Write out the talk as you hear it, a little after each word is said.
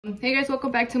Hey guys,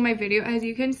 welcome back to my video. As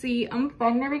you can see, I'm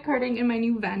finally recording in my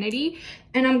new vanity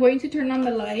and I'm going to turn on the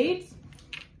lights.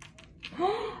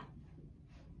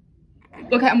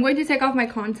 Okay, I'm going to take off my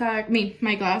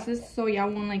my glasses so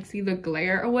y'all won't like see the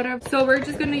glare or whatever. So we're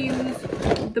just gonna use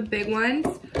the big ones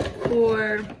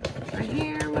for my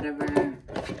hair, whatever.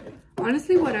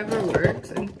 Honestly, whatever works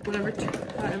and however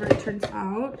it turns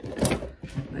out,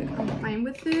 like I'm fine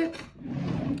with it.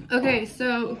 Okay,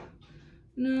 so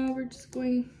no, we're just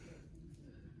going.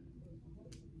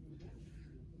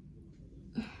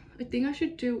 I think I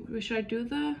should I do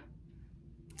the,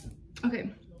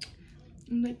 okay,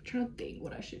 I'm like trying to think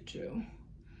what I should do.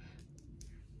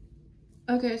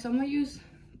 Okay, so I'm gonna use,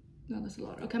 no, that's a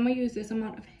lot. Okay, I'm gonna use this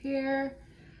amount of hair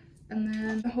and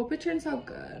then I hope it turns out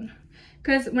good.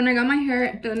 Because when I got my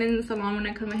hair done in the salon, when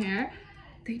I cut my hair,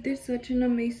 they did such an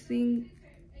amazing,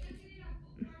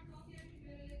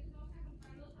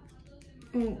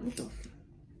 oh, what the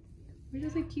why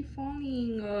does it keep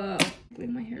falling? With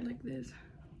my hair like this.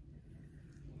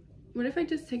 What if I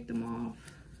just take them off?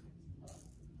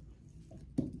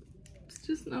 It's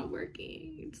just not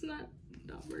working. It's not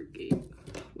working.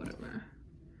 Whatever.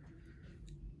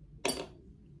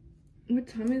 What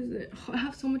time is it? Oh, I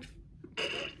have so much.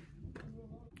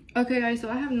 Okay guys, so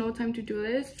I have no time to do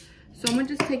this. So I'm gonna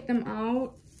just take them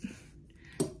out.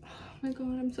 Oh my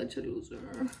god, I'm such a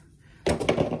loser.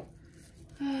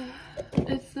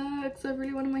 It sucks. I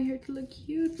really wanted my hair to look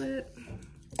cute, but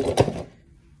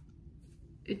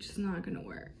it's just not gonna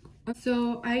work.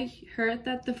 So I heard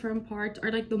that the front parts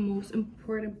are like the most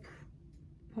important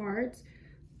parts,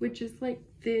 which is like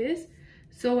this.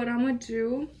 So what I'm gonna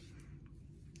do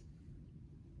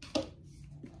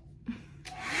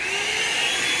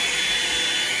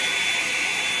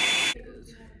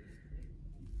is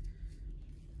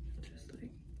just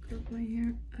like curl my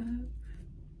hair up.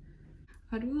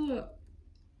 How do the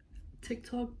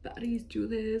TikTok baddies do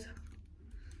this?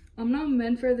 I'm not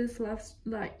meant for this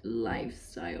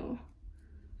lifestyle.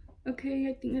 Okay,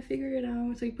 I think I figured it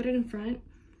out. So you put it in front,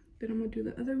 then I'm gonna do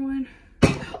the other one.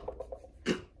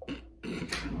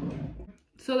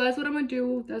 So that's what I'm gonna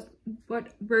do. That's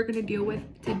what we're gonna deal with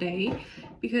today,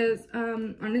 because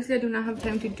honestly I do not have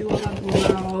time to do a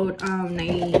loud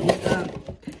night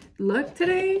look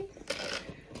today.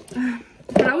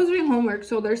 But I was doing homework,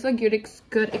 so there's a good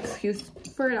excuse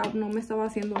for it. No me estaba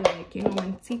haciendo like, you know,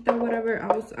 mencita, whatever. I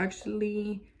was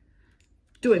actually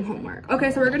doing homework. Okay,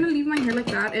 so we're gonna leave my hair like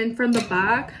that, and from the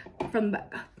back,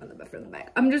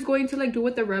 I'm just going to like do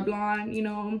with the Revlon, you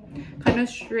know, kind of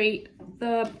straight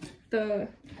the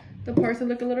parts that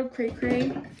look a little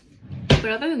cray. But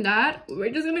other than that,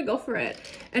 we're just gonna go for it.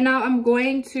 And now I'm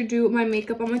going to do my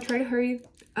makeup. I'm gonna try to hurry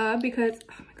up because,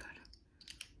 oh my god,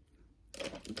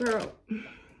 girl,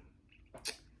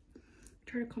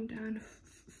 try to calm down.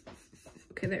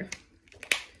 Okay, there.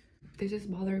 This is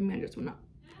bothering me. I just wanna,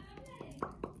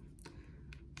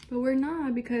 but we're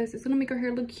not, because it's gonna make our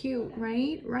hair look cute,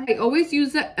 right? I always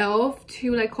use the elf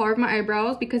to like carve my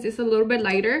eyebrows because it's a little bit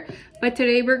lighter, but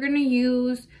today we're gonna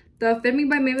use the Fit Me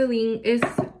by Maybelline. Is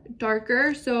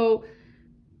darker, so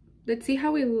let's see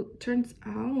how it turns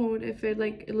out. If it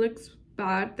looks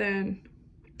bad, then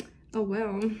oh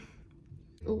well.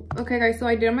 Okay guys, so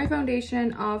I did my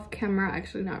foundation off camera.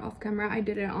 Actually not off camera, I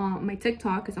did it on my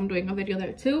TikTok because I'm doing a video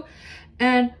there too.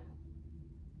 And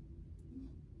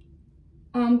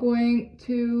I'm going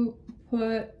to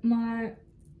put my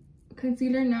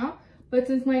concealer now, but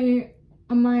since my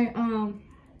how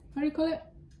do you call it,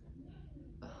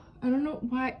 I don't know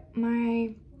why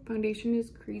my foundation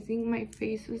is creasing. My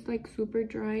face is like super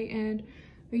dry and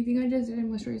I think I just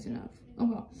didn't moisturize enough.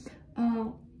 Oh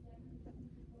well.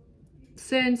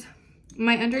 Since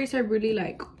my under eyes are really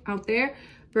like out there,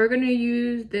 we're gonna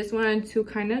use this one to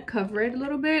kind of cover it a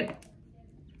little bit.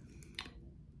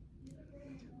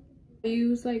 I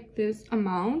use like this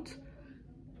amount,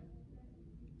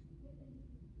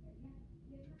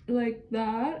 like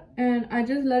that, and I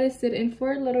just let it sit in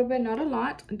for a little bit, not a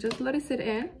lot, just let it sit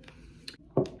in.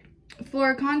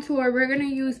 For contour, we're gonna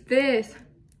use this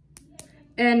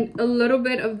and a little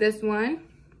bit of this one,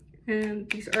 and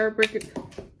these are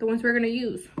the ones we're gonna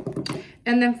use.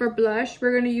 And then for blush,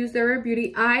 we're gonna use the Rare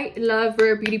Beauty. I love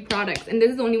Rare Beauty products, and this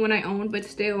is the only one I own, but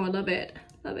still I love it.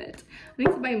 I need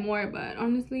to buy more, but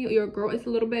honestly your girl is a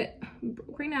little bit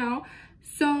broke right now.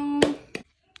 So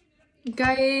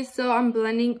guys, so I'm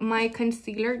blending my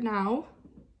concealer now.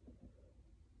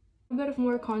 A bit of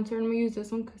more contour. I'm gonna use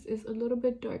this one because it's a little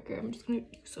bit darker. I'm just gonna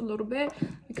use a little bit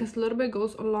because a little bit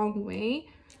goes a long way.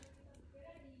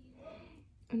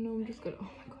 And now I'm just gonna, oh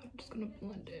my god, I'm just gonna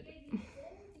blend it.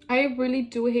 I really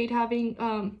do hate having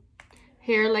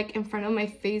hair like in front of my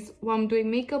face while I'm doing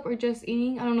makeup or just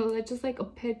eating. I don't know, that's just like a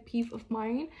pet peeve of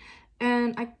mine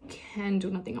and I can't do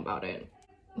nothing about it.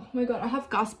 Oh my god, I have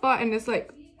gaspa and it's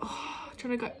like, oh,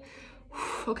 trying to get,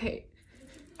 okay.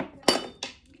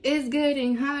 It's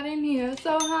getting hot in here,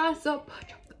 so hot, so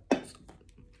oh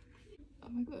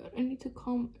my god, I need to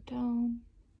calm down.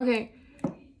 Okay,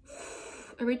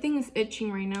 everything is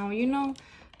itching right now, you know.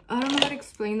 I don't know how to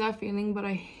explain that feeling, but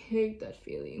I hate that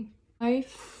feeling. I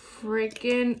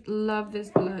freaking love this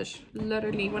blush.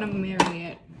 Literally want to marry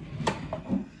it.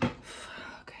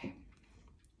 Okay.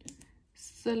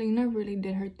 Selena really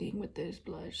did her thing with this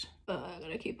blush. I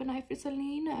gotta keep an eye for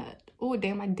Selena. Oh,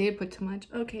 damn, I did put too much.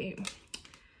 Okay.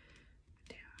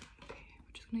 Damn. Okay,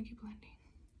 we're just gonna keep blending.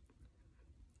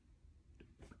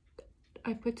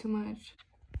 I put too much.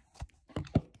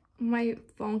 My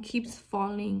phone keeps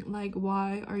falling. Like,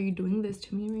 why are you doing this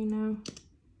to me right now?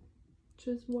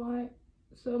 Just why?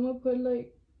 So I'm gonna put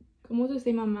like almost the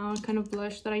same amount kind of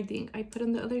blush that I think I put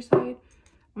on the other side.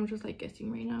 I'm just like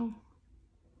guessing right now.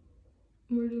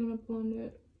 We're just gonna blend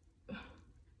it.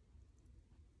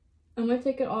 I'm gonna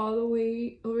take it all the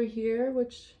way over here,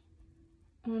 which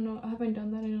I don't know, I haven't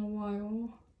done that in a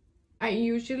while. I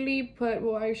usually put,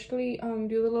 well, I usually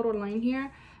do the little line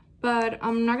here, but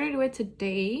I'm not gonna do it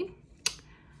today.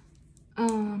 I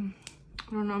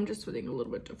don't know, I'm just feeling a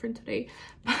little bit different today.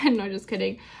 But no, just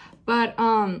kidding. But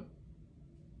I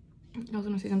was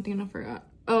gonna say something and I forgot.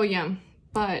 Oh yeah,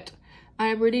 but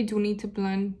I really do need to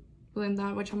blend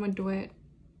that, which I'm gonna do it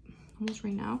almost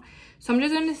right now. So I'm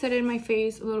just gonna set it in my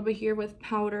face a little bit here with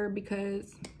powder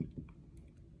because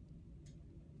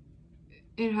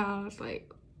it has like,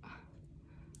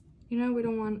 you know, we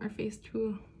don't want our face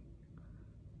too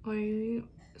oily,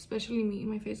 especially me.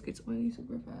 My face gets oily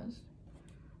super fast.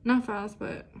 Not fast,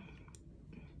 but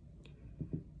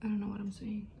I don't know what I'm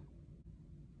saying.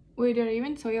 Wait, did I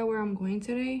even tell you where I'm going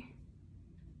today?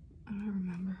 I don't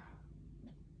remember.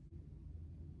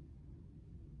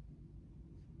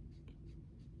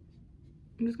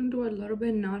 I'm just gonna do a little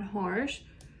bit, not harsh.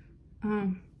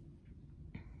 I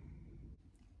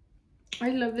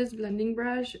love this blending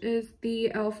brush. It's the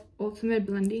e.l.f. Ultimate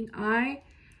Blending. I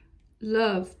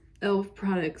love e.l.f.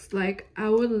 products. Like, I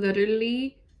would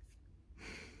literally,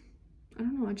 I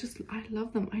don't know, I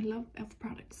love them. I love e.l.f.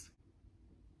 products.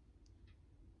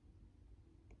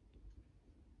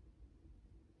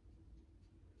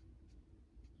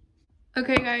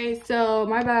 Okay guys, so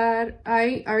my bad.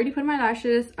 I already put my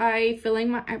lashes. I filling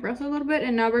my eyebrows a little bit,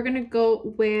 and now we're gonna go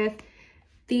with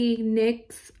the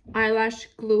NYX eyelash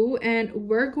glue, and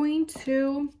we're going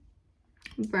to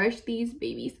brush these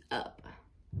babies up.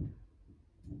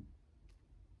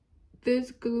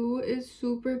 This glue is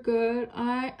super good.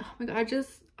 Oh my god,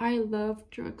 I love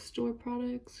drugstore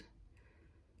products.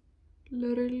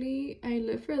 Literally, I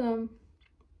live for them.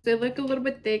 They look a little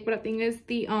bit thick, but I think it's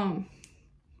the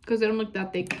because they don't look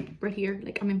that thick right here.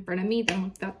 Like, I'm in front of me, they don't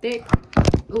look that thick.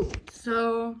 Oh,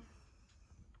 so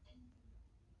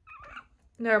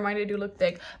never mind, they do look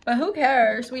thick, but who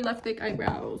cares? We love thick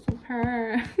eyebrows.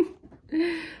 Okay.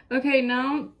 Okay,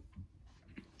 now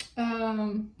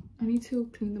I need to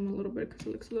clean them a little bit because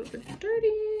it looks a little bit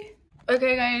dirty.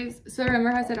 Okay guys, so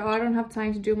remember I said, oh, I don't have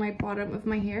time to do my bottom of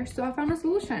my hair, so I found a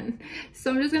solution.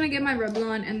 So I'm just gonna get my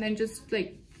Revlon and then just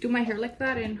like do my hair like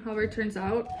that, and however it turns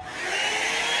out.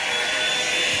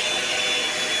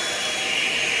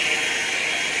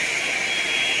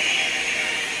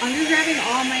 I'm just grabbing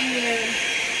all my hair.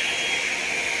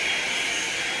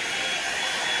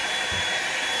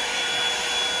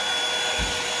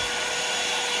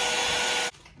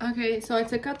 Okay, so I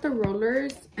took out the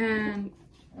rollers and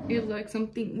it looks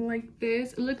something like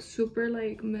this. It looks super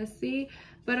like messy,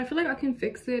 but I feel like I can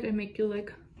fix it and make it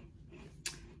look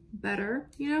better,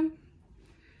 you know?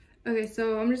 Okay,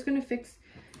 so I'm just gonna fix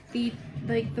the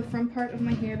front part of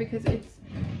my hair because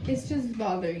it's just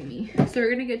bothering me. So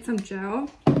we're gonna get some gel.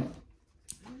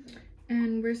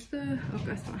 And where's the, oh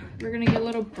gosh, we're gonna get a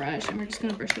little brush and we're just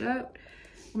gonna brush it up.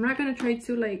 I'm not gonna try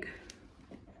to like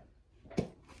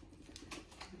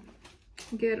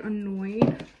get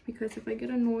annoyed, because if I get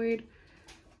annoyed,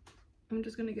 I'm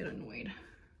just gonna get annoyed.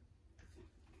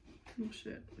 Oh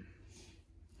shit.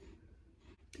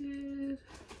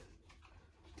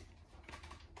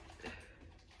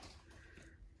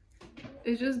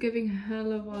 It's just giving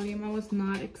hella volume. I was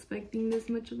not expecting this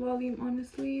much volume,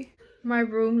 honestly. My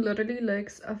room literally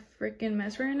looks a freaking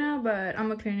mess right now, but I'm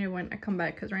gonna clean it when I come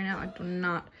back because right now I do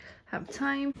not have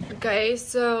time. Okay,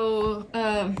 so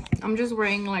I'm just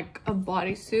wearing like a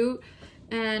bodysuit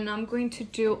and I'm going to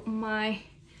do my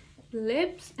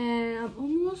lips, and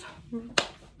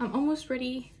I'm almost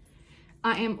ready.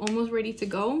 I am almost ready to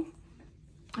go.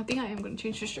 I think I am gonna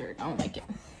change the shirt. I don't like it.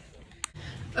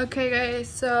 Okay guys,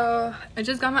 so I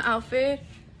just got my outfit.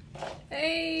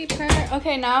 Hey parent.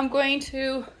 Okay, now I'm going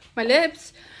to my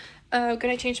lips.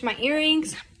 Gonna change my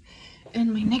earrings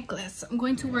and my necklace. I'm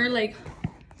going to wear like,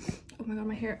 oh my god,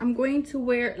 my hair. I'm going to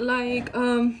wear like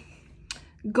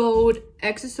gold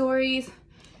accessories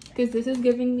because this is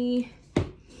giving me, I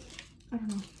don't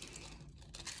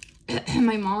know,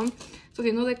 my mom. So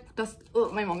you know, like that's,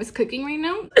 oh, my mom is cooking right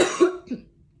now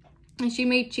and she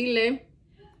made chile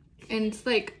and it's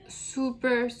like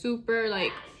super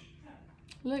like,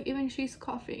 look, even she's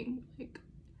coughing like.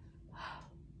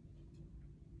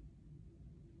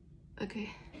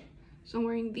 Okay, so I'm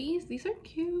wearing these are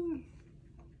cute.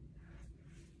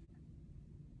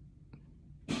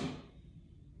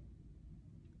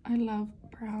 I love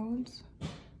browns.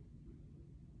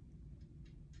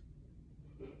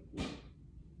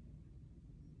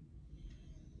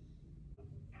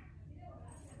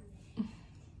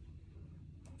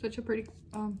 Such a pretty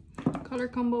color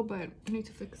combo, but I need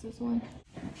to fix this one.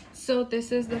 So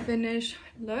this is the finished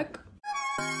look.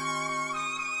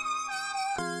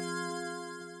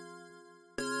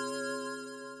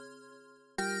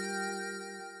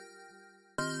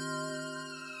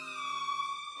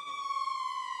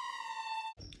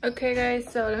 Okay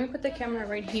guys, so let me put the camera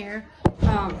right here.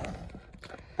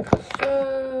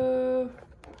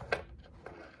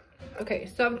 Okay,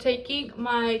 so I'm taking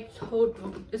my tote,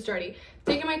 it's dirty.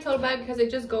 Taking my tote bag because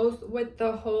it just goes with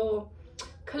the whole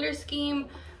color scheme.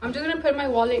 I'm just gonna put my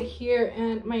wallet here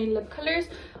and my lip colors.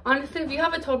 Honestly, if you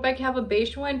have a tote bag, you have a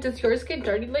beige one, does yours get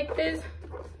dirty like this?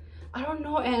 I don't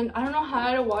know, and I don't know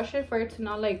how to wash it for it to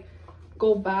not like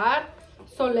go bad.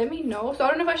 So let me know. So I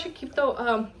don't know if I should keep the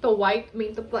white, I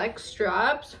mean the black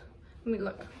straps. Let me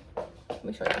look. Let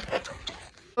me show you.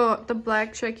 Oh, the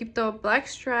black, should I keep the black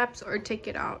straps or take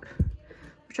it out?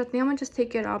 Which I think I'm gonna just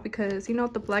take it out because you know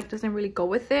the black doesn't really go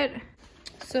with it.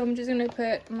 So I'm just gonna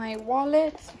put my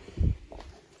wallet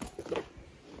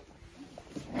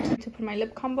to put my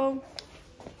lip combo.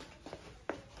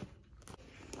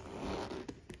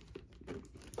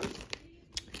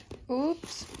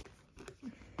 Oops.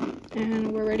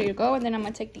 And we're ready to go. And then I'm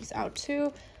gonna take these out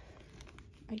too,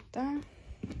 like that.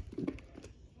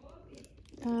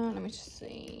 Let me just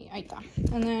see, like that.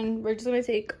 And then we're just gonna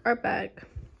take our bag.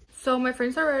 So my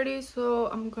friends are ready, so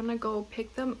I'm gonna go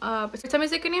pick them up. What time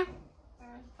is it, Kenya?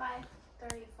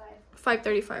 5:35.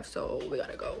 5:35, so we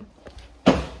gotta go.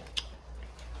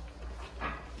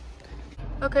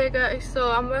 Okay guys, so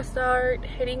I'm gonna start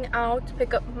heading out to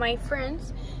pick up my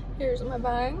friends. Here's my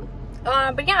bag.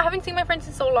 But yeah, I haven't seen my friends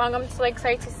in so long. I'm so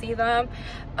excited to see them.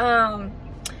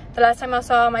 The last time I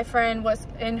saw my friend was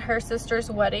in her sister's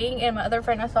wedding, and my other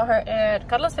friend, I saw her at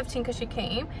Carlos 15 because she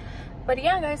came. But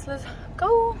yeah guys, let's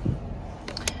go.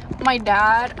 My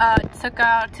dad took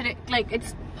out today, like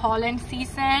it's pollen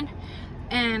season,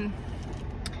 and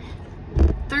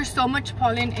there's so much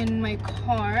pollen in my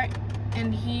car,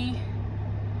 and he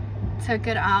took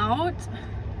it out.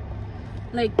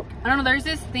 Like, I don't know, there's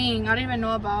this thing I don't even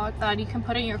know about that you can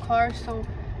put in your car so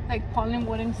like pollen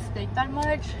wouldn't stick that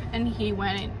much, and he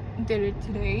went and did it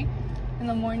today in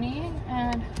the morning.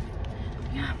 And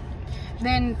yeah,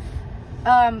 then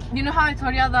you know how I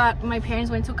told you that my parents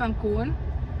went to Cancun?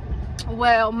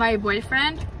 Well, my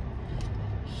boyfriend,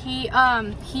 he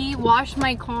washed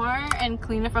my car and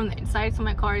cleaned it from the inside, so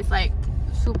my car is like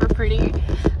super pretty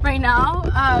right now,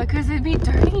 because it'd be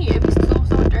dirty. It'd be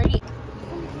so dirty.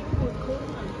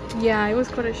 Yeah, it was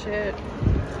cold as shit.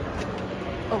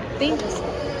 Oh, thanks.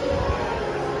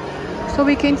 So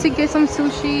we came to get some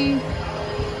sushi.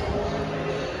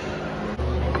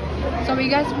 So we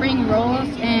got spring rolls,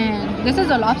 and this is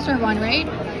a lobster one, right?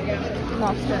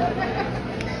 Lobster.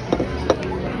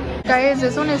 Guys,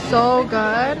 this one is so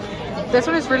good. This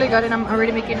one is really good, and I'm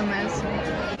already making a mess.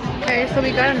 Okay, so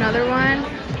we got another one.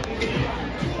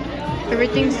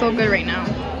 Everything's so good right now.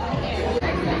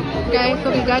 Guys,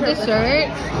 so we got dessert.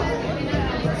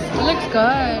 It looks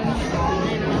good.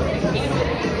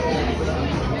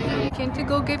 We came to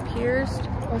go get pierced.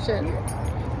 Oh shit.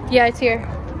 Yeah, it's here.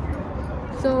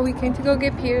 So we came to go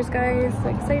get pierced, guys. So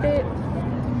excited.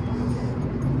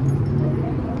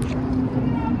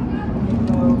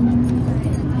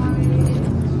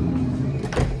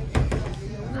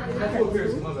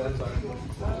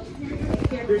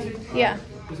 Yeah.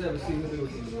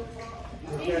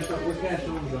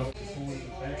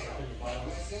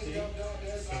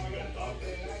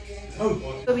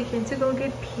 So we came to go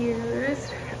get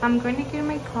pierced. I'm going to get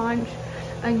my conch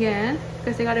again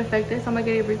because they got infected, so I'm gonna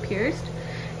get it re-pierced,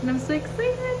 and I'm so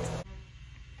excited.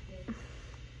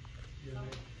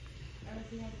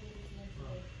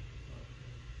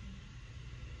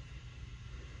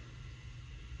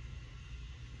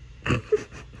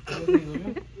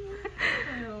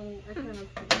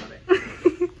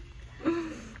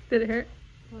 Did it hurt?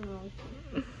 I don't know.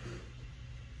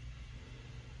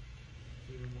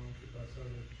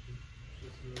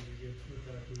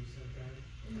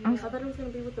 I thought it was gonna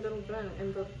be with the little gun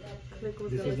and the click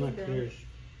was This gonna is be not there. clear.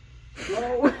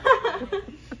 Oh.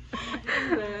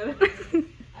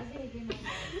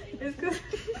 It's good.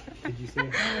 Did you say,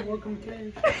 hi, welcome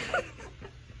Cash?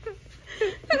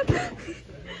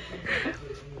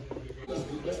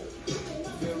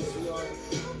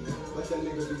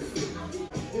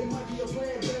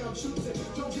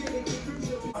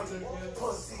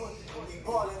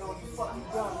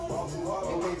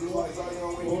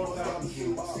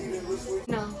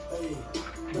 No.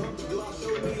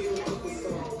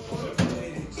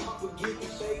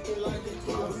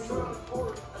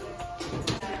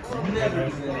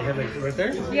 They have like right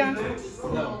there? Yeah.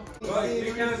 No. But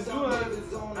you can't do it.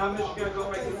 How much you gotta go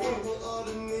back and forth?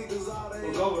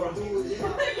 We'll go wrong.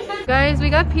 Guys, we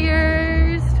got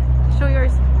pierced. Show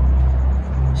yours.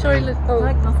 Show your oh.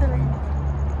 Like, no se ve.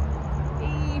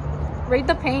 Rate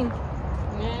the pain.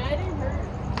 Nah, it didn't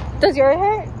hurt. Does yours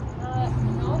hurt?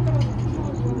 No, pero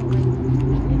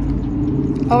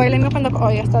Oh, bailando cuando... Oh,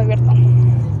 ya está abierto.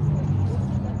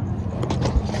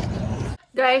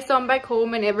 Guys, so I'm back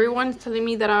home and everyone's telling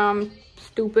me that I'm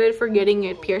stupid for getting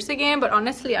it pierced again, but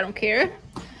honestly, I don't care.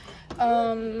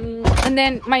 And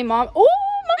then my mom... Oh,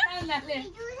 mama.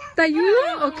 ¿Te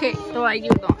ayudo? Okay, lo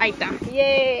ayudo. Ahí está.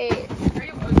 Yay.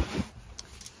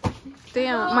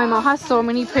 Damn, my mom has so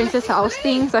many Princess House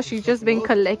things that she's just been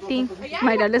collecting.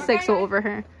 My dad is like so over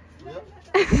her.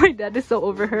 My dad is so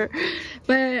over her.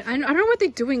 But I don't know what they're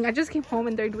doing. I just came home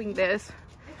and they're doing this.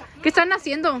 ¿Qué están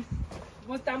haciendo?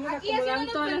 estamos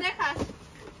acomodando todas las pendejas.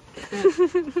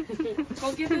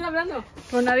 ¿Con quién estás hablando?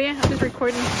 Con nadie. I'm just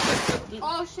recording.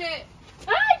 Oh shit.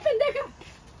 Ay, pendeja.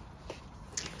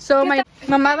 So my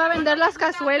mamá va a vender las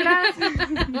cazuelas.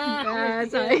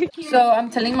 Sorry. So I'm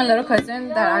telling my little cousin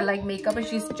that I like makeup and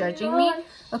she's judging me.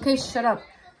 Okay, shut up.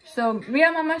 So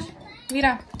mira, mamá.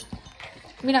 Mira.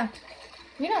 Mira.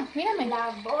 Mira, mírame.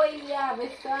 La voy a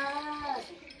besar.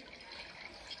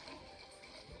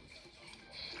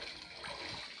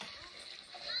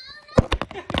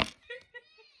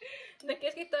 ¿Me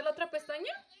quieres quitar la otra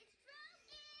pestaña?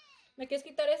 ¿Me quieres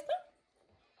quitar esta?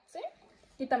 ¿Sí?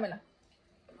 Quítamela.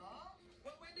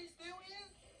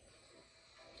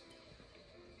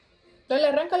 Dale,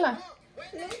 arráncala.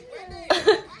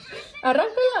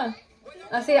 Arráncala.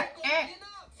 Así.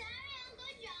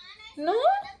 ¿No?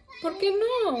 ¿Por qué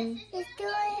no?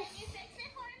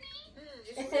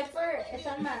 Esto es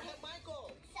Salma.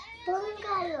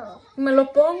 Póngalo. ¿Me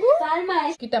lo pongo? Salma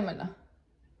es. Quítamela.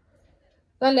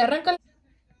 Dale, arráncala.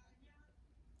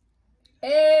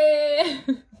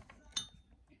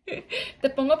 ¿Te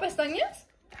pongo pestañas?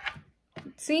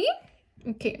 ¿Sí?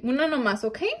 Ok, una nomás,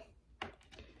 ¿ok?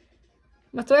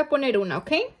 Más te voy a poner una,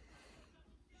 ¿ok?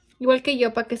 Igual que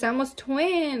yo, para que seamos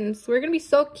twins. We're gonna be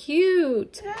so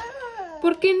cute.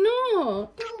 ¿Por qué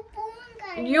no?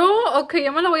 Yo, okay,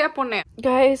 ya me la voy a poner.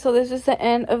 Guys, so this is the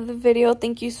end of the video.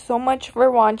 Thank you so much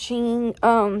for watching.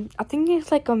 I think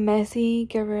it's like a messy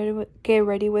get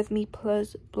ready with me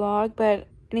plus vlog, but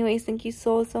anyways, thank you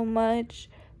so much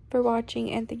for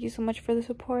watching and thank you so much for the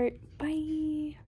support. Bye.